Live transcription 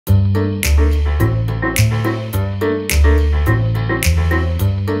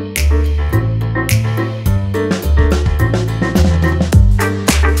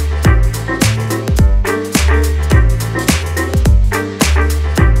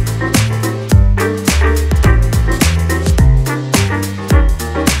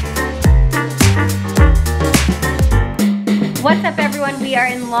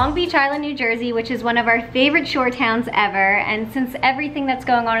Beach Island, New Jersey, which is one of our favorite shore towns ever. And since everything that's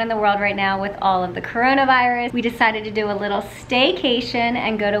going on in the world right now with all of the coronavirus, we decided to do a little staycation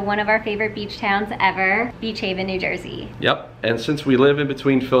and go to one of our favorite beach towns ever, Beach Haven, New Jersey. Yep, and since we live in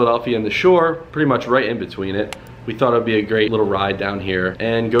between Philadelphia and the shore, pretty much right in between it, we thought it would be a great little ride down here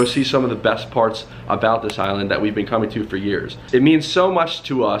and go see some of the best parts about this island that we've been coming to for years. It means so much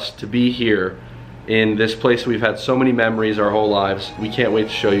to us to be here in this place. We've had so many memories our whole lives. We can't wait to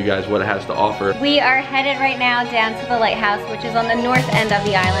show you guys what it has to offer. We are headed right now down to the lighthouse, which is on the north end of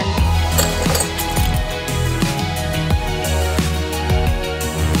the island.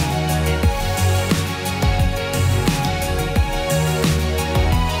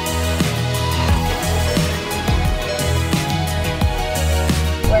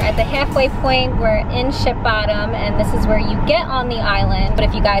 At the halfway point, we're in Ship Bottom, and this is where you get on the island. But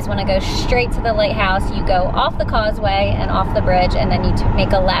if you guys want to go straight to the lighthouse, you go off the causeway and off the bridge, and then you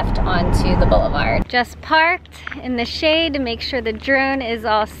make a left onto the boulevard. Just parked in the shade to make sure the drone is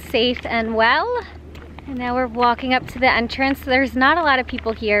all safe and well. And now we're walking up to the entrance. There's not a lot of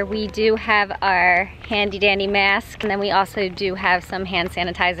people here. We do have our handy dandy mask, and then we also do have some hand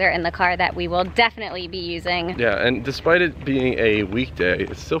sanitizer in the car that we will definitely be using. Yeah, and despite it being a weekday,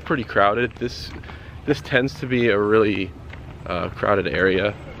 it's still pretty crowded. This tends to be a really crowded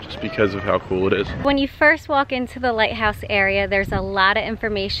area just because of how cool it is. When you first walk into the lighthouse area, there's a lot of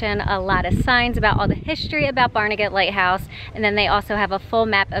information, a lot of signs about all the history about Barnegat Lighthouse, and then they also have a full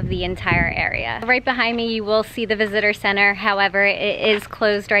map of the entire area. Right behind me you will see the visitor center. However, it is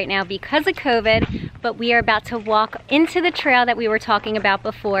closed right now because of COVID, but we are about to walk into the trail that we were talking about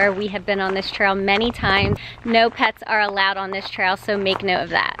before. We have been on this trail many times. No pets are allowed on this trail, so make note of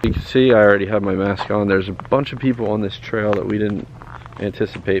that. You can see I already have my mask on. There's a bunch of people on this trail that we didn't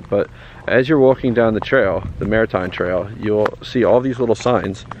anticipate, but as you're walking down the trail, the maritime trail, you'll see all these little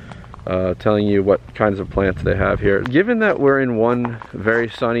signs telling you what kinds of plants they have here. Given that we're in one very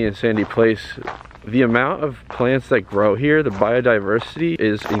sunny and sandy place, the amount of plants that grow here, the biodiversity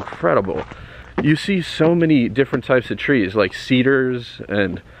is incredible. You see so many different types of trees, like cedars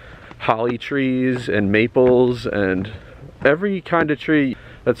and holly trees and maples, and every kind of tree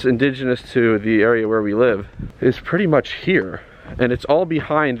that's indigenous to the area where we live is pretty much here. And it's all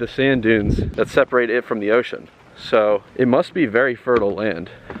behind the sand dunes that separate it from the ocean. So it must be very fertile land,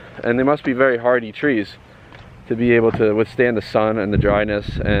 and they must be very hardy trees to be able to withstand the sun and the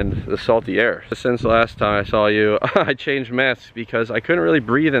dryness and the salty air. Since the last time I saw you, I changed masks because I couldn't really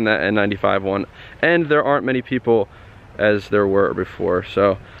breathe in that N95 one, and there aren't many people as there were before,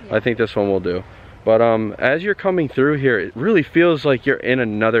 so yeah. I think this one will do. But as you're coming through here, it really feels like you're in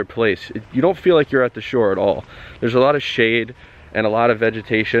another place. You don't feel like you're at the shore at all. There's a lot of shade and a lot of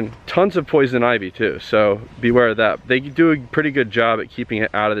vegetation, tons of poison ivy too, so beware of that. They do a pretty good job at keeping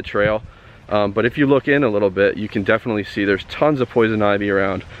it out of the trail, but if you look in a little bit, you can definitely see there's tons of poison ivy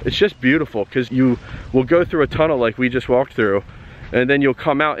around. It's just beautiful because you will go through a tunnel like we just walked through, and then you'll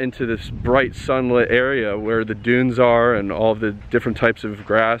come out into this bright sunlit area where the dunes are and all the different types of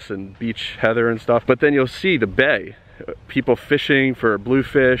grass and beach heather and stuff. But then you'll see the bay, people fishing for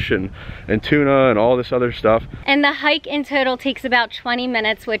bluefish and tuna and all this other stuff. And the hike in total takes about 20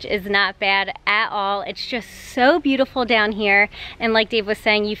 minutes, which is not bad at all. It's just so beautiful down here, and like Dave was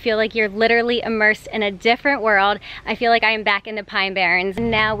saying, you feel like you're literally immersed in a different world. I feel like I am back in the Pine Barrens.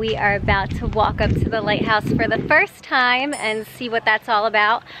 Now we are about to walk up to the lighthouse for the first time and see what that's all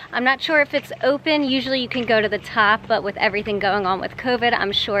about. I'm not sure if it's open. Usually you can go to the top, but with everything going on with COVID,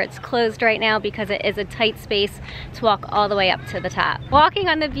 I'm sure it's closed right now because it is a tight space to walk all the way up to the top. Walking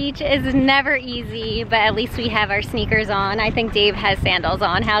on the beach is never easy, but at least we have our sneakers on. I think Dave has sandals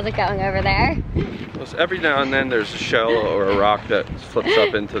on. How's it going over there? Well, so every now and then there's a shell or a rock that flips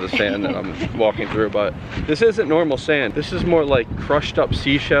up into the sand that I'm walking through, but this isn't normal sand. This is more like crushed up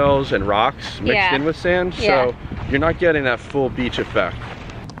seashells and rocks mixed in with sand, so you're not getting that full beach effect.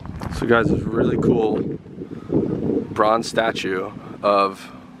 So guys, this really cool bronze statue of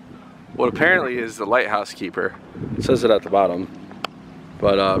what apparently is the lighthouse keeper. It says it at the bottom,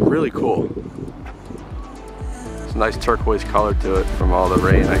 but really cool. It's a nice turquoise color to it from all the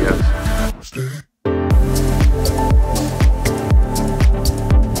rain, I guess.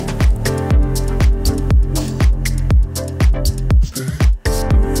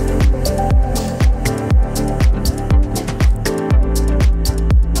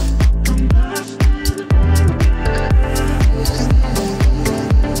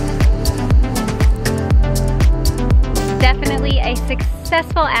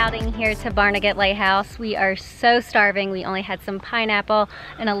 Successful outing here to Barnegat Lighthouse. We are so starving. We only had some pineapple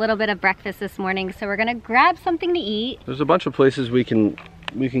and a little bit of breakfast this morning, so we're gonna grab something to eat. There's a bunch of places we can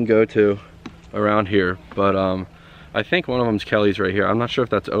we can go to around here, but I think one of them's Kelly's right here. I'm not sure if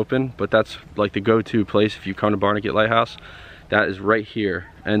that's open, but that's like the go-to place if you come to Barnegat Lighthouse. That is right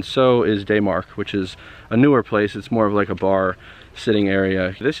here, and so is Daymark, which is a newer place. It's more of like a bar sitting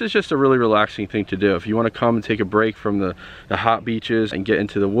area. This is just a really relaxing thing to do if you want to come and take a break from the hot beaches and get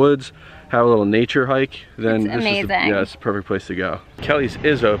into the woods, have a little nature hike. Then it's amazing. Yeah, it's the perfect place to go. Kelly's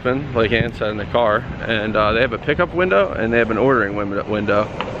is open, like Ann said, in the car, and they have a pickup window and they have an ordering window.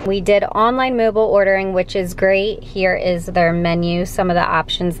 We did online mobile ordering, which is great. Here is their menu, some of the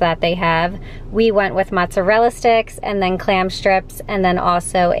options that they have. We went with mozzarella sticks and then clam strips, and then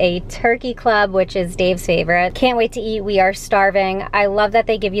also a turkey club, which is Dave's favorite. Can't wait to eat. We are starving. I love that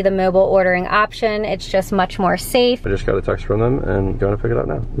they give you the mobile ordering option. It's just much more safe. I just got a text from them and going to pick it up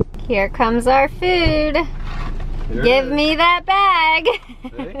now. Here comes our food. Give me that bag.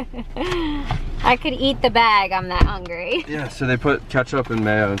 I could eat the bag, I'm that hungry. Yeah, so they put ketchup and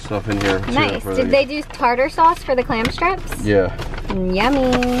mayo and stuff in here. Nice. Did they do tartar sauce for the clam strips? Yeah.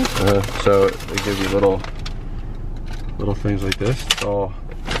 Yummy. So they give you little things like this. It's all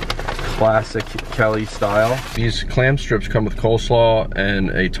classic Kelly style. These clam strips come with coleslaw and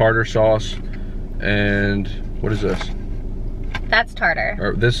a tartar sauce. And what is this? That's tartar.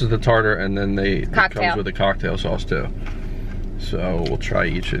 Or this is the tartar, and then it cocktail. comes with a cocktail sauce too. So we'll try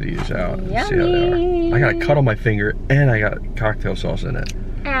each of these out and see how they Yummy. are. I got a cut on my finger and I got cocktail sauce in it.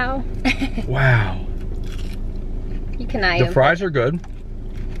 Ow. Wow. You can eye The them. fries are good.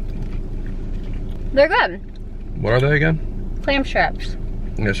 They're good. What are they again? Clam strips.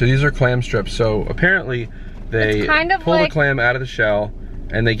 Yeah, so these are clam strips. So apparently they kind of pull like the clam out of the shell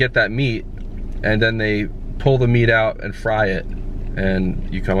and they get that meat, and then they pull the meat out and fry it, and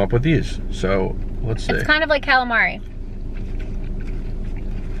you come up with these. So let's see. It's kind of like calamari.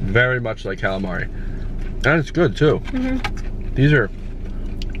 Very much like calamari. And it's good too. Mm-hmm. These are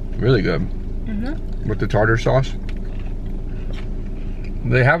really good. Mm-hmm. With the tartar sauce.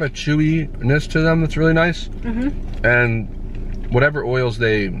 They have a chewiness to them that's really nice. Mm-hmm. And whatever oils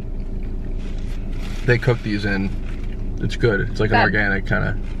they cook these in, it's good. It's like an organic kind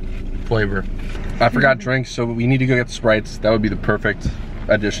of flavor. I forgot drinks, so we need to go get the Sprites. That would be the perfect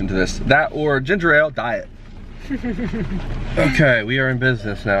addition to this. That or ginger ale diet. Okay, we are in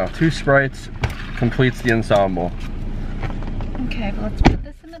business now. 2 Sprites completes the ensemble. Okay, but let's put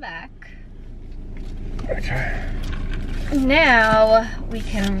this in the back. Okay. Now we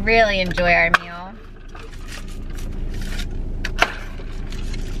can really enjoy our meal.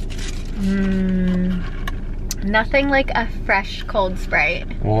 Nothing like a fresh cold Sprite.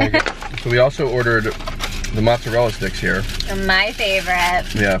 Well, so we also ordered the mozzarella sticks here. My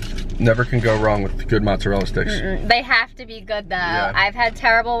favorite. Yeah, never can go wrong with good mozzarella sticks. They have to be good though. Yeah. I've had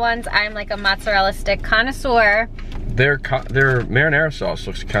terrible ones. I'm like a mozzarella stick connoisseur. Their marinara sauce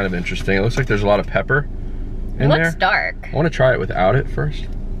looks kind of interesting. It looks like there's a lot of pepper in there. It looks dark. I want to try it without it first.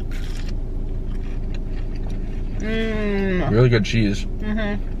 Really good cheese.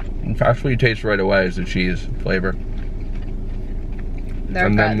 In fact, what you taste right away is the cheese flavor. They're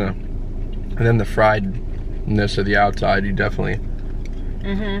and good. then the friedness of the outside, you definitely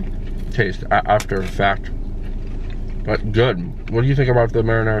taste after the fact. But good. What do you think about the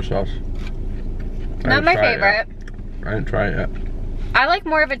marinara sauce? Not my favorite. I didn't try it yet. I like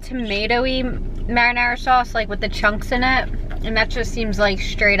more of a tomatoey marinara sauce, like with the chunks in it, and that just seems like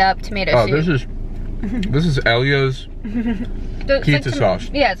straight up tomato soup. This is Elio's pizza like sauce.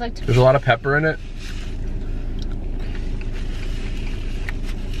 Yeah, it's like There's a lot of pepper in it.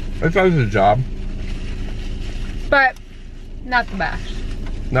 It does the job. but not the best.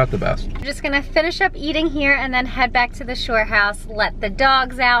 Not the best. We're just gonna finish up eating here and then head back to the shore house, let the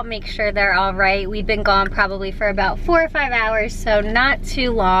dogs out, make sure they're all right. We've been gone probably for about 4 or 5 hours, so not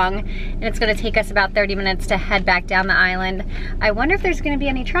too long. And it's gonna take us about 30 minutes to head back down the island. I wonder if there's gonna be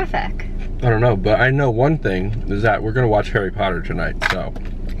any traffic. I don't know, but I know one thing is that we're gonna watch Harry Potter tonight, so.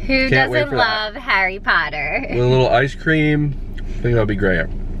 Who Can't wait doesn't for love Harry Potter? With a little ice cream, I think that'll be great.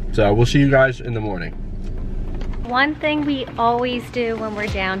 So we'll see you guys in the morning. One thing we always do when we're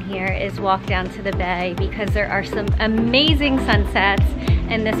down here is walk down to the bay because there are some amazing sunsets,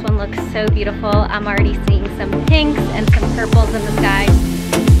 and this one looks so beautiful. I'm already seeing some pinks and some purples in the sky.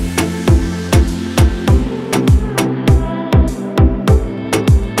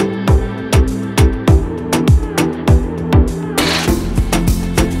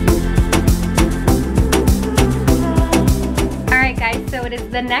 So it is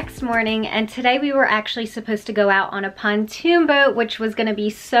the the next morning, and today we were actually supposed to go out on a pontoon boat, which was gonna be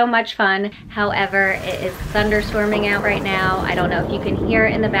so much fun. However, it is thunderstorming out right now. I don't know if you can hear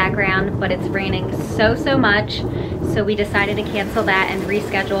it in the background, but it's raining so much. So we decided to cancel that and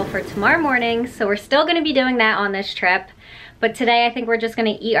reschedule for tomorrow morning. So we're still gonna be doing that on this trip. But today I think we're just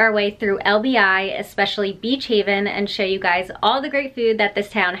gonna eat our way through LBI, especially Beach Haven, and show you guys all the great food that this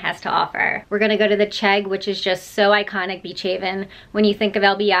town has to offer. We're gonna go to the Chegg, which is just so iconic, Beach Haven. When you think of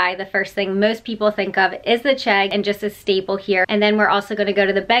LBI, the first thing most people think of is the Chegg, and just a staple here. And then we're also gonna go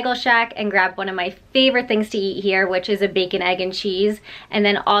to the Bagel Shack and grab one of my favorite things to eat here, which is a bacon, egg, and cheese. And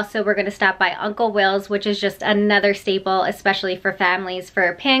then also we're gonna stop by Uncle Will's, which is just another staple, especially for families,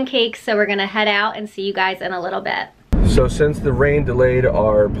 for pancakes. So we're gonna head out and see you guys in a little bit. So since the rain delayed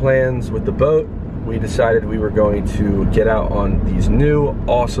our plans with the boat, we decided we were going to get out on these new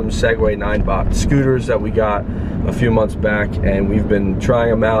awesome Segway 9-bot scooters that we got a few months back, and we've been trying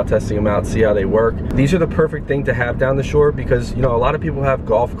them out, testing them out, see how they work. These are the perfect thing to have down the shore because, you know, a lot of people have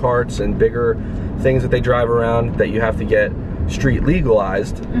golf carts and bigger things that they drive around that you have to get street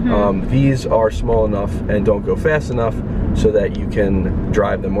legalized. These are small enough and don't go fast enough so that you can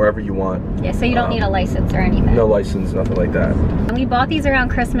drive them wherever you want. Yeah, so you don't need a license or anything. No license, nothing like that. And we bought these around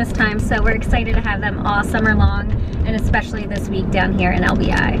Christmas time, so we're excited to have them all summer long, and especially this week down here in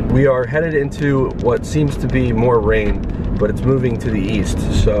LBI. We are headed into what seems to be more rain, but it's moving to the east,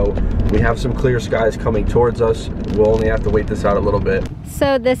 so we have some clear skies coming towards us. We'll only have to wait this out a little bit.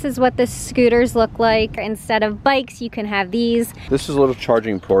 So this is what the scooters look like. Instead of bikes, you can have these. This is a little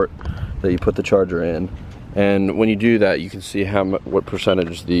charging port that you put the charger in, and when you do that, you can see what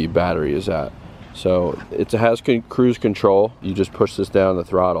percentage the battery is at. So it has cruise control. You just push this down the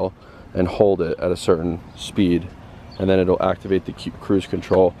throttle and hold it at a certain speed, and then it'll activate the cruise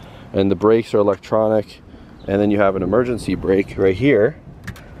control. And the brakes are electronic, and then you have an emergency brake right here.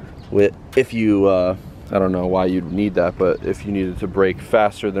 If you, I don't know why you'd need that, but if you needed to brake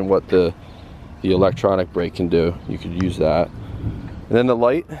faster than what the electronic brake can do, you could use that. And then the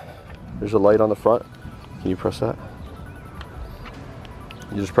light, there's a light on the front. Can you press that?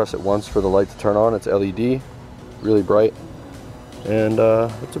 You just press it once for the light to turn on. It's LED, really bright. And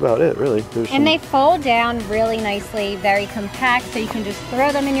that's about it, really. And they fold down really nicely, very compact, so you can just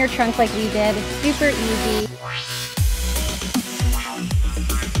throw them in your trunk like we did. It's super easy.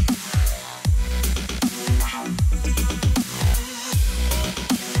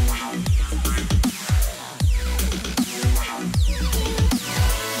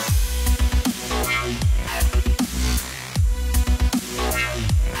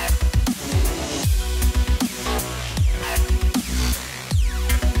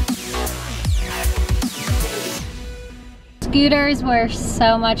 Scooters were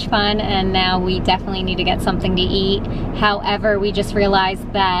so much fun, and now we definitely need to get something to eat. However, we just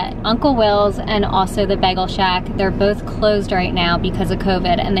realized that Uncle Will's and also the Bagel Shack, they're both closed right now because of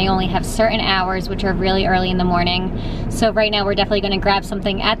COVID, and they only have certain hours, which are really early in the morning. So right now we're definitely gonna grab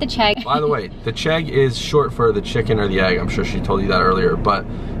something at the Chegg. By the way, the Chegg is short for the chicken or the egg. I'm sure she told you that earlier, but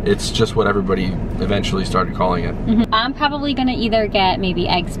it's just what everybody eventually started calling it. I'm probably gonna either get maybe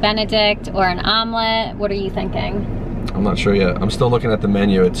eggs Benedict or an omelet. What are you thinking? I'm not sure yet. I'm still looking at the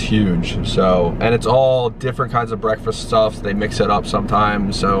menu. It's huge. So, and it's all different kinds of breakfast stuff. They mix it up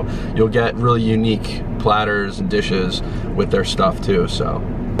sometimes. So you'll get really unique platters and dishes with their stuff too. So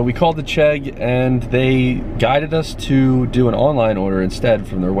we called the Chegg and they guided us to do an online order instead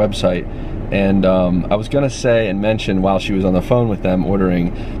from their website. And I was gonna say and mention while she was on the phone with them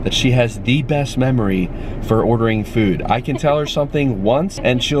ordering that she has the best memory for ordering food. I can tell her something once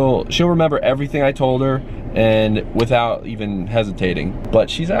and she'll remember everything I told her, and without even hesitating. But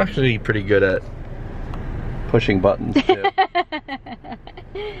she's actually pretty good at pushing buttons too.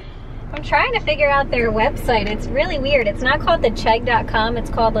 I'm trying to figure out their website. It's really weird. It's not called thechegg.com. It's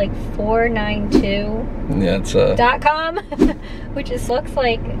called like 492. Yeah, it's .com, which just looks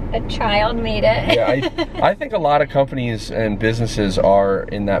like a child made it. Yeah, I think a lot of companies and businesses are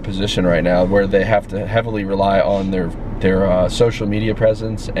in that position right now where they have to heavily rely on their social media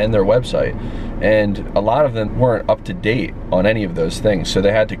presence and their website. And a lot of them weren't up to date on any of those things, so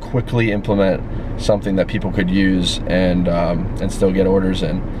they had to quickly implement something that people could use and still get orders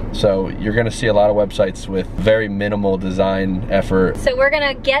in. So you're gonna see a lot of websites with very minimal design effort. So we're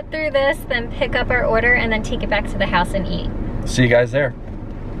gonna get through this, then pick up our order, and then take it back to the house and eat. See you guys there.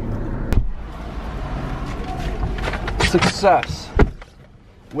 Success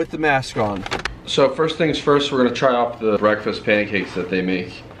with the mask on. So first things first, we're gonna try out the breakfast pancakes that they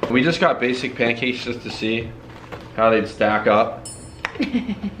make. We just got basic pancakes just to see how they'd stack up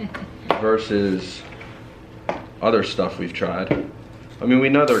versus other stuff we've tried. I mean, we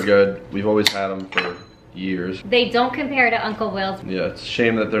know they're good. We've always had them for years. They don't compare to Uncle Will's. Yeah, it's a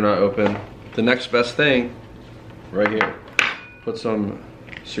shame that they're not open. The next best thing, right here. Put some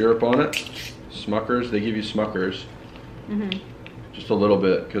syrup on it. Smuckers, they give you Smuckers. Just a little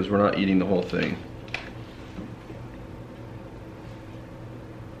bit, because we're not eating the whole thing.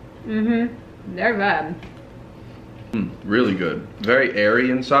 They're good. Really good. Very airy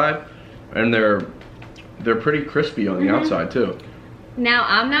inside, and they're pretty crispy on the outside too. Now,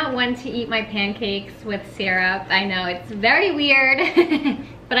 I'm not one to eat my pancakes with syrup. I know it's very weird,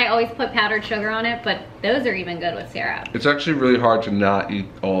 but I always put powdered sugar on it, but those are even good with syrup. It's actually really hard to not eat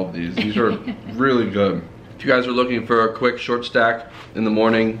all of these. These are really good. If you guys are looking for a quick short stack in the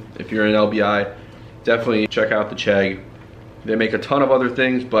morning, if you're in LBI, definitely check out the Chegg. They make a ton of other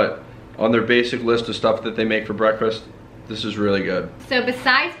things, but on their basic list of stuff that they make for breakfast, this is really good. So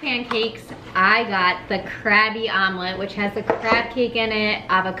besides pancakes, I got the crabby omelet, which has the crab cake in it,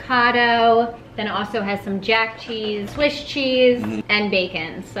 avocado, then it also has some jack cheese, Swiss cheese, and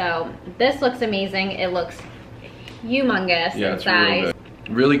bacon. So this looks amazing. It looks humongous Yeah, in it's size. really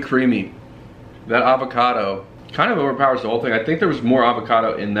good. Really creamy. That avocado kind of overpowers the whole thing. I think there was more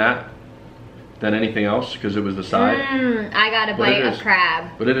avocado in that than anything else because it was the side. I got a bite of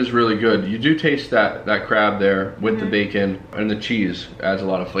crab. But it is really good. You do taste that crab there with the bacon, and the cheese adds a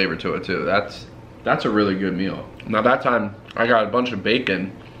lot of flavor to it too. That's a really good meal. Now that time I got a bunch of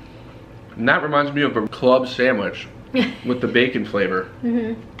bacon, and that reminds me of a club sandwich with the bacon flavor.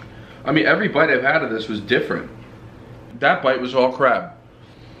 I mean, every bite I've had of this was different. That bite was all crab.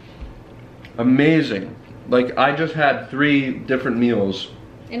 Amazing. Like, I just had 3 different meals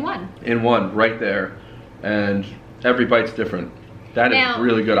In one right there, and every bite's different. That is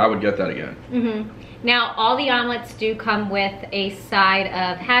really good. I would get that again. Now, all the omelets do come with a side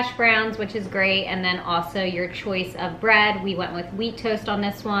of hash browns, which is great, and then also your choice of bread. We went with wheat toast on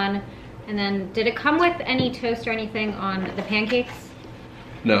this one. And then, did it come with any toast or anything on the pancakes?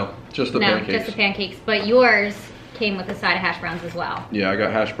 No, just the pancakes. No, just the pancakes, but yours came with a side of hash browns as well. Yeah, I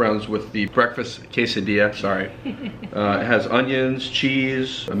got hash browns with the breakfast quesadilla, sorry. It has onions,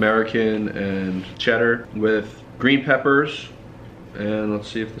 cheese, American, and cheddar with green peppers. And let's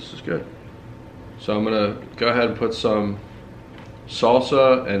see if this is good. So I'm gonna go ahead and put some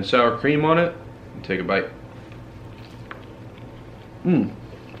salsa and sour cream on it and take a bite.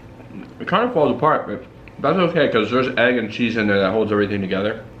 It kind of falls apart, but that's okay because there's egg and cheese in there that holds everything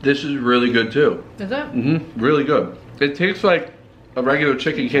together. This is really good too. Is it? Really good. It tastes like a regular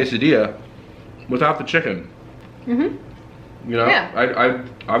chicken quesadilla without the chicken. You know, Yeah.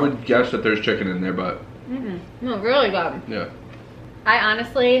 I would guess that there's chicken in there, but No, really good. yeah. I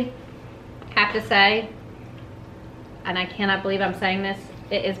honestly have to say, and I cannot believe I'm saying this,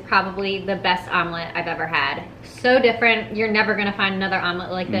 it is probably the best omelet I've ever had. So different. You're never gonna find another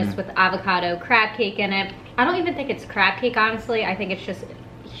omelet like this with avocado, crab cake in it. I don't even think it's crab cake, honestly. I think it's just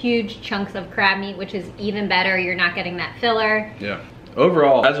huge chunks of crab meat, which is even better. You're not getting that filler. Yeah.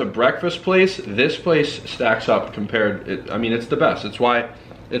 Overall, as a breakfast place, this place stacks up compared. I mean, it's the best. It's why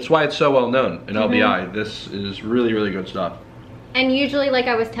it's so well known in LBI. This is really, really good stuff. And usually, like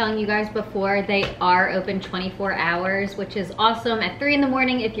I was telling you guys before, they are open 24 hours, which is awesome. At 3 in the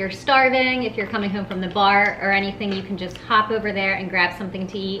morning, if you're starving, if you're coming home from the bar or anything, you can just hop over there and grab something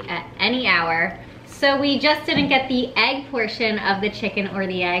to eat at any hour. So we just didn't get the egg portion of the chicken or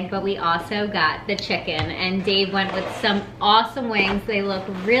the egg, but we also got the chicken. And Dave went with some awesome wings. They look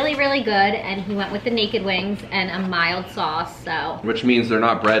really, really good. And he went with the naked wings and a mild sauce, so. Which means they're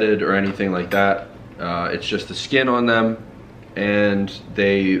not breaded or anything like that. It's just the skin on them, and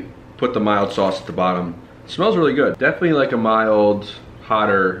they put the mild sauce at the bottom. It smells really good. Definitely like a mild,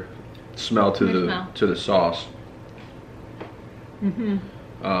 hotter smell to the sauce.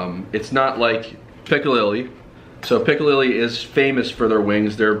 It's not like Piccalilli. So Piccalilli is famous for their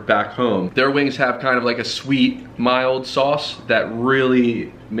wings. They're back home. Their wings have kind of like a sweet, mild sauce that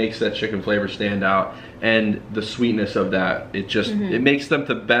really makes that chicken flavor stand out. And the sweetness of that, it just, it makes them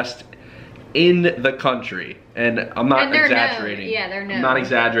the best in the country. And I'm not exaggerating. Yeah, they're known. I'm not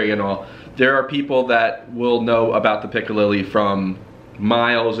exaggerating at all. There are people that will know about the Piccalilli from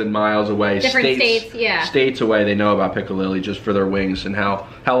miles and miles away. Different states, yeah. States away, they know about Piccalilli just for their wings and how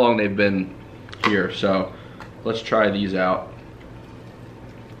long they've been here. So let's try these out.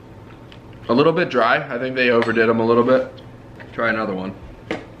 A little bit dry. I think they overdid them a little bit. Try another one.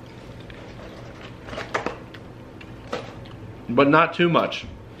 But not too much.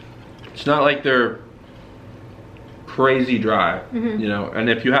 It's not like they're crazy dry, you know, and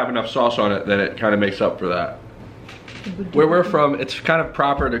if you have enough sauce on it, then it kind of makes up for that. Where we're from, it's kind of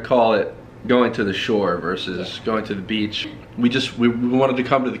proper to call it going to the shore versus going to the beach. We wanted to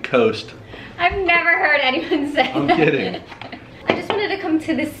come to the coast. I've never heard anyone say I'm that. kidding. I just wanted to come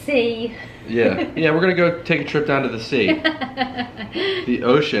to the sea. Yeah, we're gonna go take a trip down to the sea. The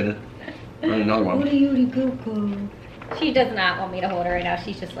ocean. And another one. She does not want me to hold her right now.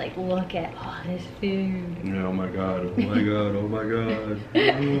 She's just like, look at all this food. Oh my god, oh my god, oh my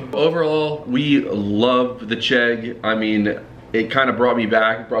god. Overall, we love the Chegg. I mean, it kind of brought me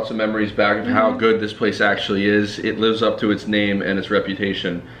back, brought some memories back of how good this place actually is. It lives up to its name and its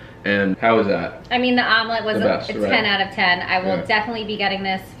reputation. And how is that? I mean, the omelet was best, a right? 10 out of 10. I will definitely be getting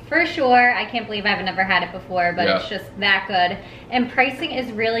this for sure. I can't believe I've never had it before, but it's just that good. And pricing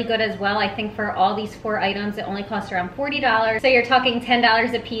is really good as well. I think for all these 4 items, it only costs around $40. So you're talking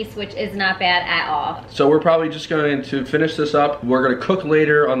 $10 a piece, which is not bad at all. So we're probably just going to finish this up. We're gonna cook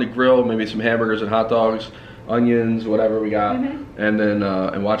later on the grill, maybe some hamburgers and hot dogs, onions, whatever we got, and then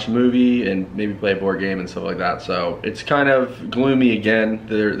and watch a movie and maybe play a board game and stuff like that. So it's kind of gloomy again.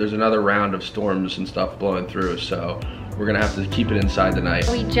 There's another round of storms and stuff blowing through, so we're gonna have to keep it inside tonight.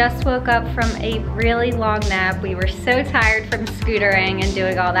 We just woke up from a really long nap. We were so tired from scootering and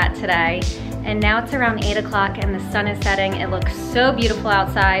doing all that today. And now it's around 8 o'clock and the sun is setting. It looks so beautiful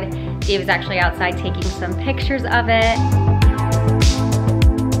outside. Dave is actually outside taking some pictures of it.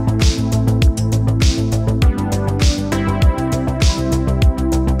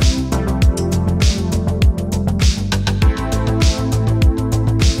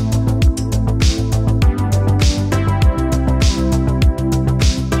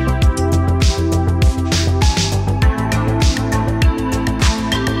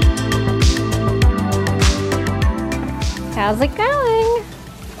 How's it going?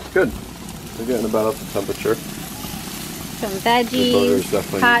 Good. We're getting about up to temperature. Some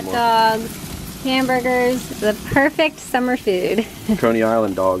veggies, hot dogs, hamburgers, the perfect summer food. Coney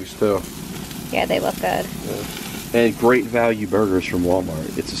Island dogs too. Yeah, they look good. Yeah. And great value burgers from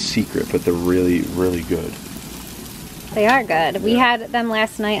Walmart. It's a secret, but they're really, really good. They are good. We had them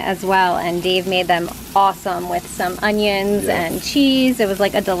last night as well, and Dave made them awesome with some onions and cheese. It was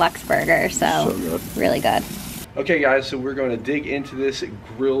like a deluxe burger, so good. Really good. Okay guys, so we're going to dig into this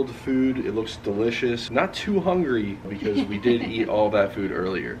grilled food. It looks delicious. Not too hungry because we did eat all that food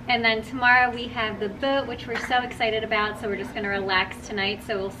earlier. And then tomorrow we have the boat, which we're so excited about, so we're just going to relax tonight,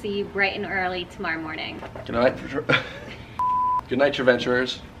 so we'll see you bright and early tomorrow morning. Good night. Good night,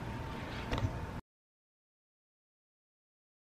 Traventures.